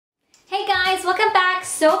welcome back.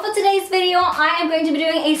 So for today's video, I am going to be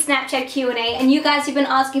doing a Snapchat Q&A, and you guys have been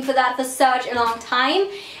asking for that for such a long time.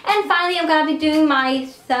 And finally, I'm gonna be doing my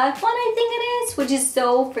third one, I think it is, which is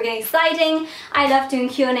so freaking exciting. I love doing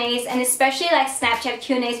Q&As, and especially like Snapchat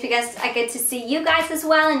Q&As because I get to see you guys as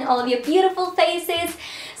well and all of your beautiful faces.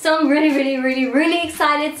 So I'm really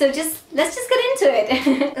excited. So let's just get into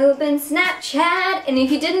it. Open Snapchat, and if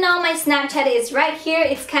you didn't know, my Snapchat is right here.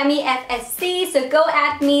 It's CamiFSC, so go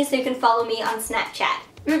at me so you can follow me on Snapchat.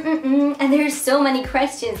 And there's so many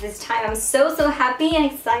questions this time. I'm so happy and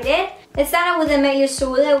excited. Let's start out with a Mayor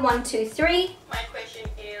Sole 1, 2, 3. My question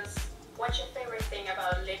is, what's your favorite thing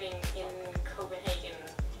about living in Copenhagen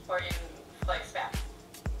or in Frederikke?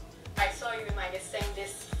 I saw you in my thing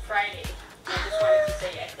this Friday. I just wanted to say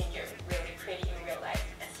I think you're really pretty in real life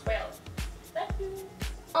as well. Love you.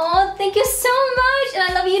 Oh, thank you so much, and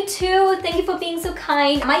I love you too. Thank you for being so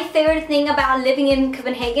kind. My favorite thing about living in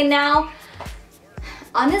Copenhagen now,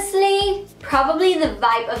 honestly, probably the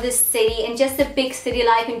vibe of the city and just the big city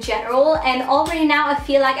life in general. And already now I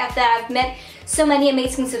feel like after I've met so many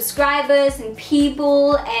amazing subscribers and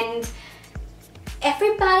people, and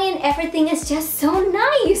everybody and everything is just so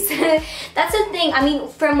nice. That's the thing. I mean,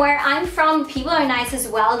 from where I'm from, people are nice as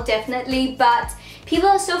well, definitely, but people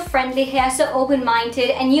are so friendly here, so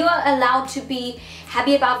open-minded, and you are allowed to be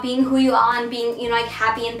happy about being who you are and being, you know, like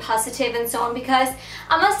happy and positive and so on. Because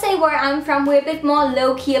I must say, where I'm from, we're a bit more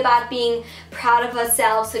low-key about being proud of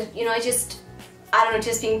ourselves, and, you know, I don't know,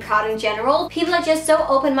 just being proud in general. People are just so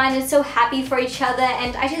open-minded, so happy for each other,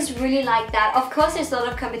 and I just really like that. Of course, there's a lot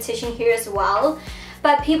of competition here as well,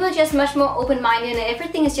 but people are just much more open-minded and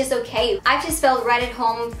everything is just okay. I just felt right at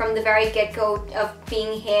home from the very get-go of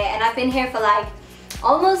being here, and I've been here for like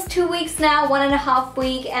almost 2 weeks now, 1.5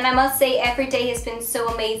 weeks, and I must say every day has been so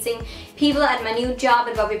amazing. People at my new job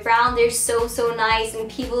at Bobbi Brown, they're so nice, and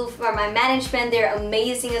people from my management, they're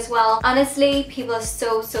amazing as well. Honestly, people are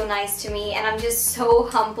so nice to me, and I'm just so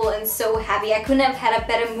humble and so happy. I couldn't have had a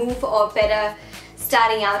better move or better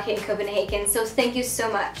starting out here in Copenhagen, so thank you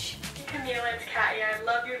so much. Camilla, it's Katya. I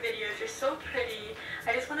love your videos. You're so pretty.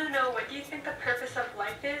 I just want to know, what do you think the purpose of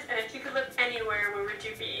life is, and if you could live anywhere, where would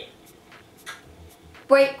you be?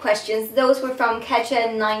 Great questions. Those were from Katja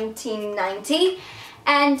in 1990.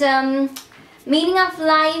 And meaning of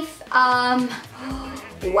life,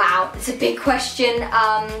 wow, it's a big question.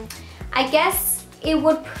 I guess it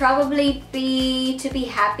would probably be to be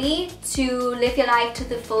happy, to live your life to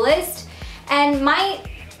the fullest. And my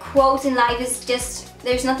quote in life is just,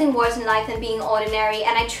 there's nothing worse in life than being ordinary,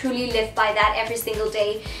 and I truly live by that every single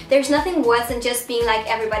day. There's nothing worse than just being like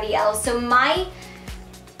everybody else. So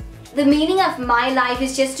the meaning of my life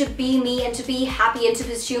is just to be me and to be happy and to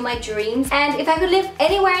pursue my dreams. And if I could live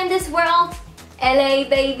anywhere in this world, LA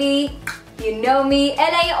baby, you know me,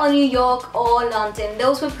 LA or New York or London.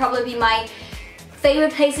 Those would probably be my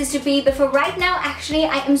favorite places to be. But for right now, actually,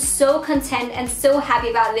 I am so content and so happy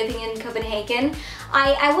about living in Copenhagen.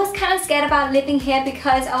 I was kind of scared about living here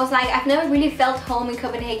because I was like, I've never really felt home in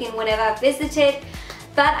Copenhagen whenever I've visited.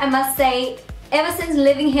 But I must say, ever since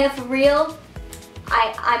living here for real,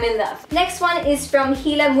 I'm in love. Next one is from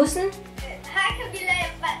Mousse. Hej Camilla,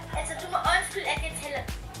 altså du må undskylde at jeg tæller.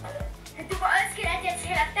 Du må undskylde at jeg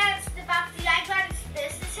tæller dansk. Det er bare fordi jeg ikke var den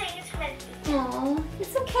bedste til engelsk, men... Oh,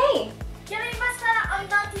 it's okay. Jeg vil bare spørge dig om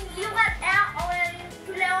hvad din livret er, og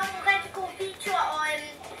du laver nogle rigtig gode videoer, og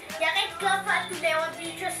jeg er rigtig glad for at du laver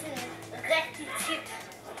videoer sådan rigtig tit.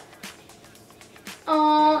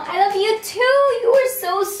 Oh, I love you too. You are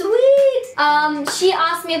so sweet. She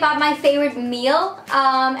asked me about my favorite meal,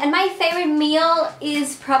 and my favorite meal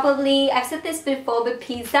is probably, I've said this before, but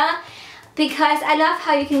pizza, because I love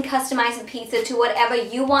how you can customize a pizza to whatever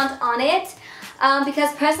you want on it.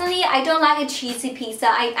 Because personally, I don't like a cheesy pizza.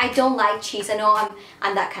 I don't like cheese. I know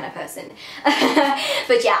I'm that kind of person.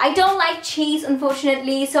 But yeah, I don't like cheese,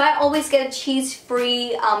 unfortunately. So I always get a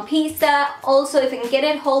cheese-free pizza. Also, if I can get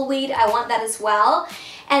it whole wheat, I want that as well.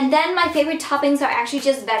 And then my favorite toppings are actually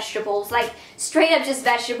just vegetables, like straight up just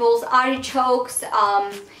vegetables, artichokes,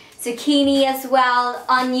 zucchini as well,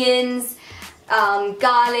 onions,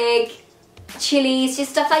 garlic, chilies,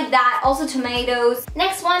 just stuff like that. Also tomatoes.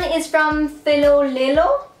 Next one is from Philolelo.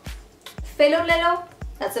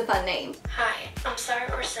 That's a fun name. Hi, I'm sorry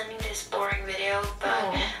for sending this boring video,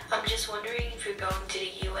 but I'm just wondering if you're going to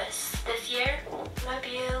the US this year. Love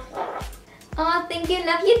you. Oh, thank you.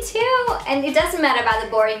 Love you too. And it doesn't matter about the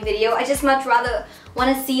boring video. I just much rather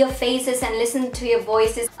want to see your faces and listen to your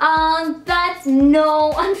voices. But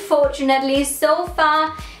no, unfortunately, so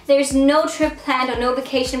far there's no trip planned or no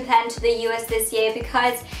vacation planned to the US this year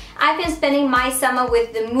because I've been spending my summer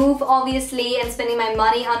with the move obviously and spending my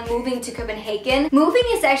money on moving to Copenhagen. Moving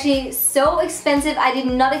is actually so expensive. I did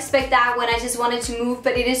not expect that when I just wanted to move,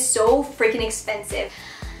 but it is so freaking expensive.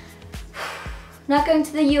 Not going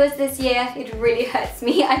to the US this year, it really hurts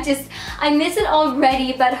me. I miss it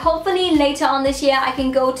already, but hopefully later on this year I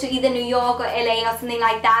can go to either New York or LA or something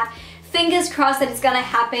like that. Fingers crossed that it's gonna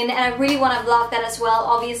happen, and I really want to vlog that as well,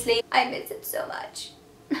 obviously. I miss it so much.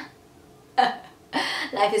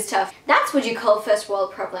 Life is tough. That's what you call first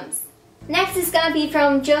world problems. Next is gonna be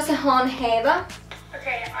from Josehan Haber.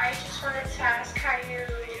 Okay, I just wanted to ask how you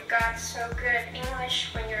got so good at English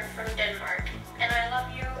when you're from Denmark. And I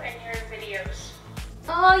love you and your videos.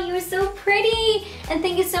 Oh, you're so pretty! And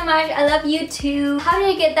thank you so much. I love you too. How did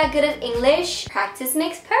I get that good at English? Practice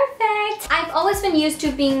makes perfect. I've always been used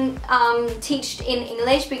to being taught in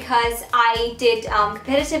English because I did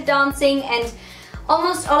competitive dancing, and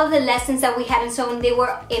almost all of the lessons that we had and so on, they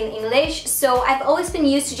were in English. So I've always been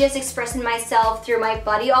used to just expressing myself through my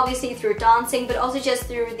body, obviously through dancing, but also just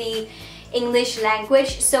through the English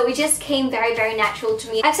language, so it just came very, very natural to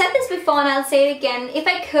me. I've said this before and I'll say it again. If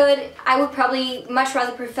I could, I would probably much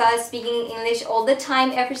rather prefer speaking English all the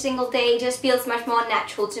time, every single day. It just feels much more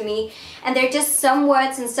natural to me. And there are just some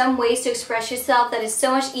words and some ways to express yourself that is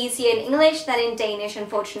so much easier in English than in Danish,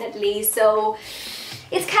 unfortunately. So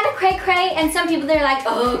it's kind of cray-cray, and some people, they're like,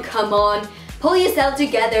 oh, come on, pull yourself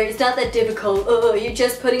together, it's not that difficult, oh, you're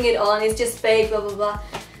just putting it on, it's just fake, blah, blah, blah.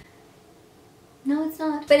 No, it's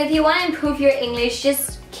not. But if you want to improve your English,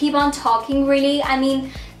 just keep on talking, really. I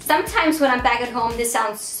mean, sometimes when I'm back at home, this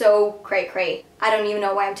sounds so cray-cray. I don't even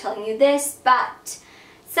know why I'm telling you this, but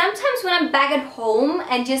sometimes when I'm back at home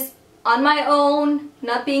and just on my own,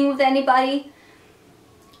 not being with anybody,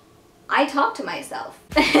 I talk to myself.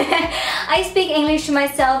 I speak English to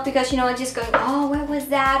myself because, you know, I'm just going, oh, where was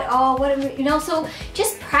that? Oh, what, you know, so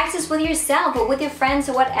just practice with yourself or with your friends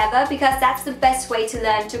or whatever, because that's the best way to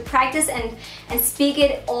learn, to practice and speak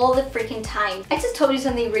it all the freaking time. I just told you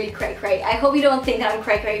something really cray-cray. I hope you don't think that I'm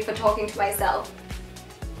cray-cray for talking to myself.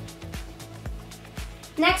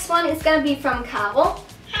 Next one is gonna be from Caro.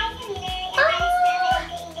 Hej Camilla,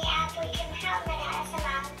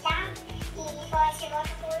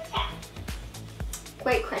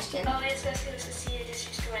 Great question. Og jeg skal sige, at jeg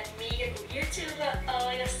synes, du er en mega god YouTuber,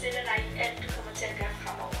 og jeg stiller dig i alt, du kommer til at gøre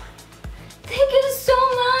fremover. Thank you so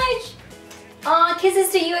much! Oh, kisses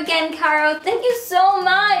to you again, Caro. Thank you so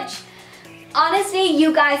much! Honestly, you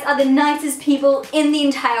guys are the nicest people in the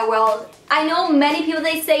entire world. I know many people,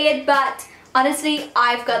 they say it, but honestly,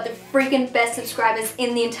 I've got the freaking best subscribers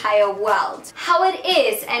in the entire world. How it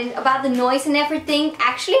is, and about the noise and everything,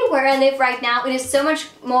 actually where I live right now, it is so much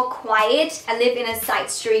more quiet. I live in a side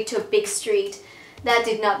street to a big street. That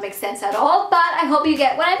did not make sense at all, but I hope you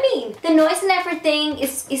get what I mean. The noise and everything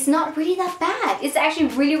is not really that bad. It's actually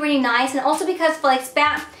really, really nice, and also because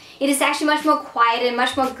Frederikke, it is actually much more quiet and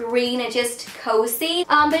much more green and just cozy.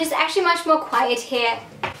 But it's actually much more quiet here.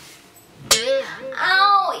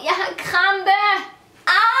 Ow, jeg har krampe.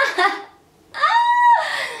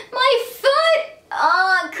 My foot.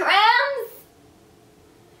 Oh, cramps.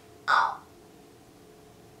 Ow.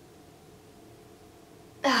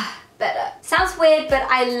 Better. Sounds weird, but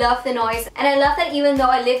I love the noise. And I love that even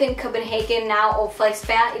though I live in Copenhagen now, or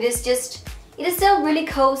Frederikke, it is still really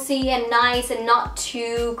cozy and nice and not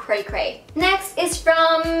too cray-cray. Next is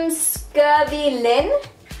from Scurvy Lynn.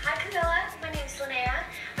 Hi Camilla, my name is Linnea.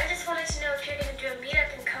 I just wanted to know if you're going to do a meetup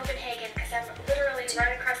in Copenhagen, because I'm literally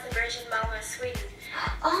right across the bridge in Malmö, Sweden.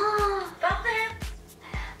 Oh, Farvel!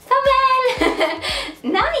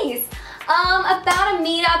 Farvel! Nice! About a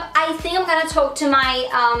meetup, I think I'm gonna talk to my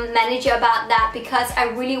manager about that, because I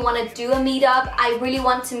really want to do a meetup. I really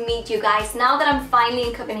want to meet you guys now that I'm finally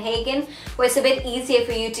in Copenhagen, where it's a bit easier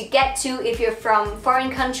for you to get to if you're from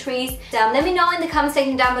foreign countries. Let me know in the comment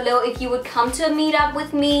section down below if you would come to a meetup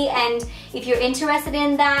with me and if you're interested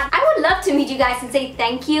in that. I would love to meet you guys and say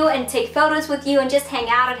thank you and take photos with you and just hang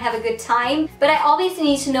out and have a good time. But I obviously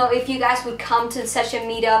need to know if you guys would come to such a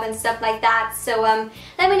meetup and stuff like that. So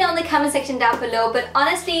let me know in the comment section down below. But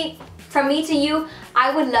honestly, from me to you,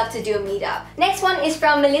 I would love to do a meetup. Next one is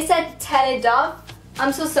from Melissa Taledov.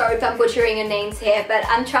 I'm so sorry if I'm butchering your names here, but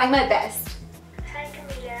I'm trying my best. Hi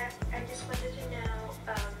Camilla, I just wanted to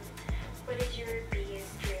know, what is your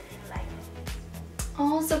biggest dream in life?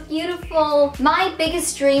 Oh, so beautiful. My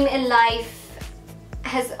biggest dream in life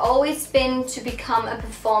has always been to become a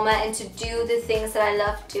performer and to do the things that I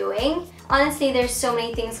love doing. Honestly, there's so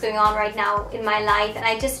many things going on right now in my life, and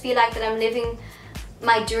I just feel like that I'm living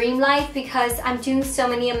my dream life because I'm doing so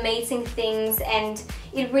many amazing things and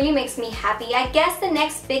it really makes me happy. I guess the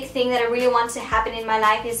next big thing that I really want to happen in my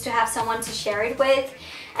life is to have someone to share it with.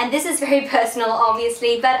 And this is very personal,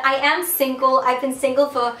 obviously, but I am single. I've been single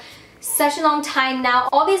for such a long time now.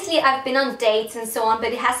 Obviously, I've been on dates and so on,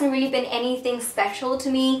 but it hasn't really been anything special to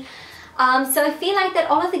me. So I feel like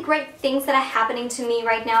that all of the great things that are happening to me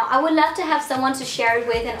right now, I would love to have someone to share it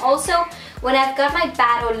with. And also, when I've got my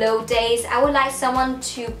bad or low days, I would like someone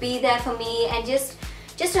to be there for me and just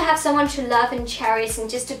to have someone to love and cherish and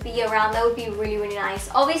just to be around. That would be really, really nice.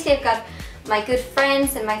 Obviously, I've got my good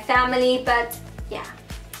friends and my family, but yeah,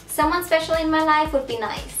 someone special in my life would be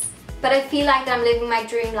nice. But I feel like that I'm living my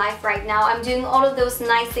dream life right now. I'm doing all of those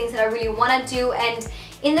nice things that I really want to do, and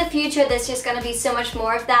in the future there's just gonna be so much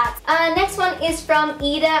more of that. Next one is from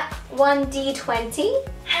Ida1D20.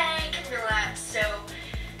 Hey Camilla, so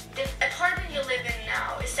the apartment you live in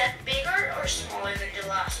now, is that bigger or smaller than the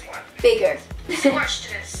last one? Bigger.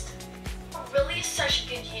 Questionist. Really such a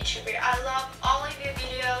good YouTuber. I love all of your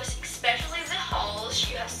videos, especially the hauls.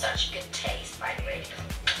 You have such good taste, by the way.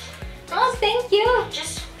 Oh, thank you.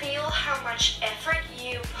 Just feel how much effort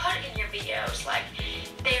you put in your videos. Like,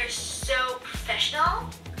 they're so professional.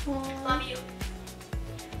 Love you.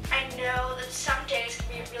 I know that some days can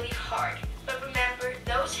be really hard, but remember,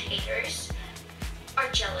 those haters are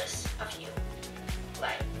jealous of you.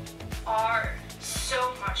 Like, are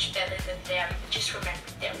so much better than them. Just remember,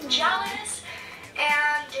 they're jealous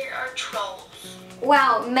and there are trolls.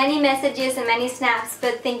 Wow, many messages and many snaps,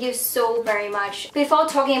 but thank you so very much. Before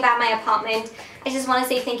talking about my apartment, I just want to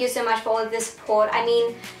say thank you so much for all of the support. I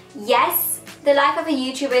mean, yes, the life of a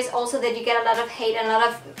YouTuber is also that you get a lot of hate and a lot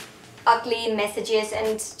of ugly messages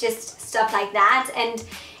and just stuff like that, and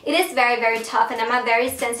it is very, very tough, and I'm a very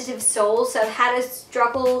sensitive soul, so I've had a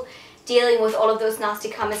struggle dealing with all of those nasty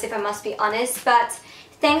comments, if I must be honest. But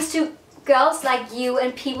thanks to girls like you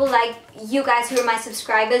and people like you guys who are my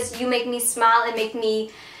subscribers, you make me smile and make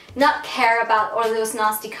me not care about all of those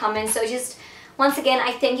nasty comments. So just once again,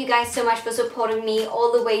 I thank you guys so much for supporting me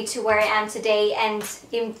all the way to where I am today, and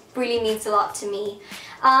it really means a lot to me.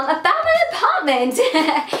 About my apartment,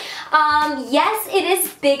 yes, it is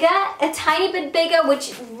bigger, a tiny bit bigger,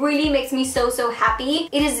 which really makes me so happy.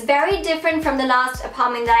 It is very different from the last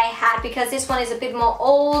apartment that I had because this one is a bit more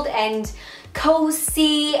old and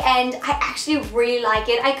cozy, and I actually really like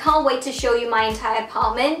it. I can't wait to show you my entire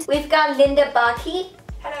apartment. We've got Linda Bucky.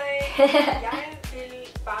 Hello. Jeg vil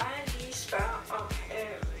bare lige spørge om,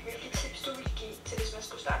 hvilke tips du vil give til, hvis man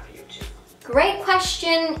skulle starte på YouTube? Great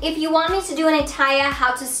question. If you want me to do an entire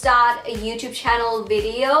how to start a YouTube channel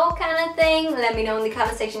video kind of thing, let me know in the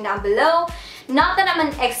comment section down below. Not that I'm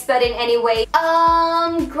an expert in any way.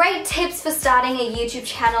 Great tips for starting a YouTube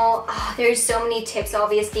channel. Oh, there's so many tips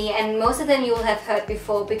obviously, and most of them you will have heard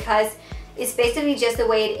before because it's basically just the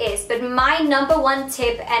way it is. But my number one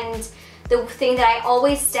tip and the thing that I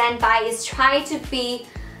always stand by is try to be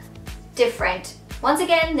different. Once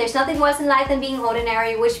again, there's nothing worse in life than being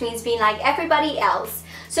ordinary, which means being like everybody else.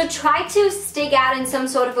 So try to stick out in some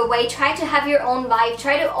sort of a way, try to have your own life,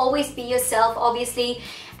 try to always be yourself, obviously,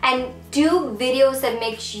 and do videos that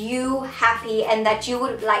makes you happy and that you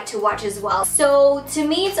would like to watch as well. So to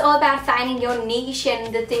me, it's all about finding your niche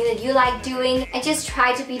and the thing that you like doing, and just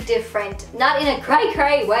try to be different. Not in a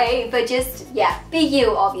cray way, but just, yeah, be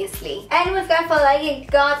you, obviously. And we've got Frederikke,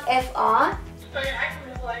 got FR. Okay, I can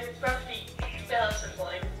be like, it's bare fordi, jeg havde selv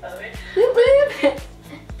Frederikke, by the way. Whoop whoop.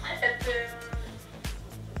 At,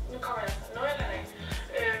 nu kommer jeg fra Nordjylland, ikke?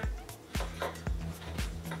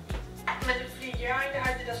 Men det er fordi Jørgen, der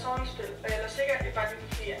har det der songspil, og jeg er sikker, det er bare fordi,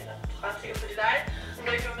 jeg er ret sikker på det dig, om du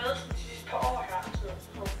ikke var med sådan de sidste par år her.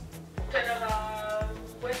 Den der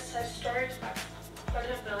West Side Story, var det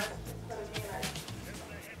her bedre? Var det mega nice?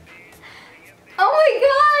 Oh my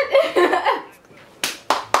god!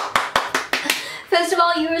 First of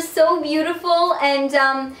all, you are so beautiful, and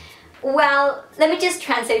well, let me just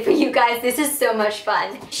translate for you guys. This is so much fun.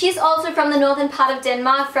 She's also from the northern part of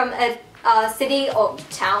Denmark, from a city or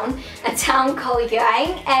a town called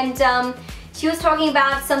Hjørring, and she was talking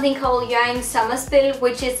about something called Hjørring Sommerspil,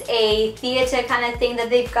 which is a theater kind of thing that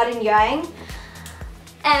they've got in Hjørring.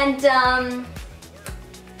 And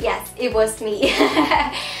yes, it was me.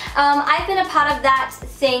 I've been a part of that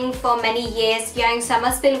thing for many years, Hjørring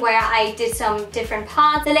Sommerspil, where I did some different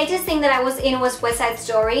parts. The latest thing that I was in was West Side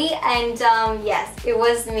Story, and yes, it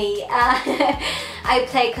was me. I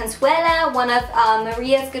played Consuela, one of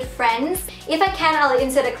Maria's good friends. If I can, I'll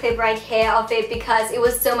insert a clip right here of it because it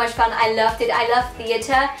was so much fun. I loved it. I love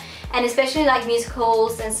theater, and especially like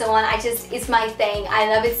musicals and so on. It's my thing. I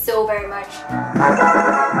love it so very much.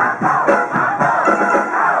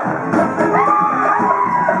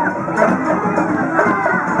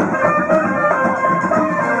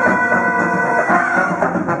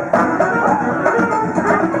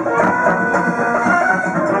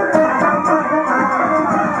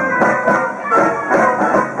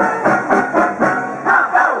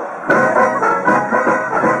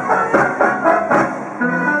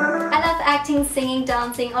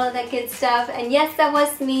 dancing, all of that good stuff. And yes, that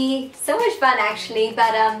was me. So much fun actually,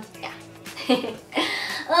 but yeah.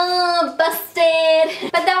 Oh,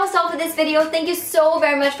 busted. But that was all for this video. Thank you so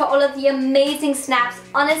very much for all of the amazing snaps.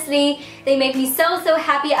 Honestly, they make me so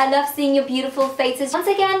happy. I love seeing your beautiful faces. Once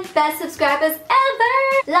again, best subscribers ever.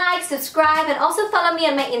 Like, subscribe, and also follow me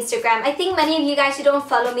on my Instagram. I think many of you guys, you don't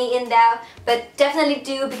follow me in there, but definitely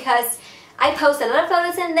do, because I post a lot of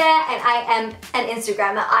photos in there and I am an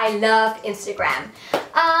Instagrammer. I love Instagram.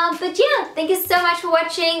 But yeah, thank you so much for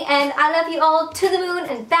watching, and I love you all to the moon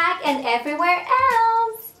and back and everywhere else.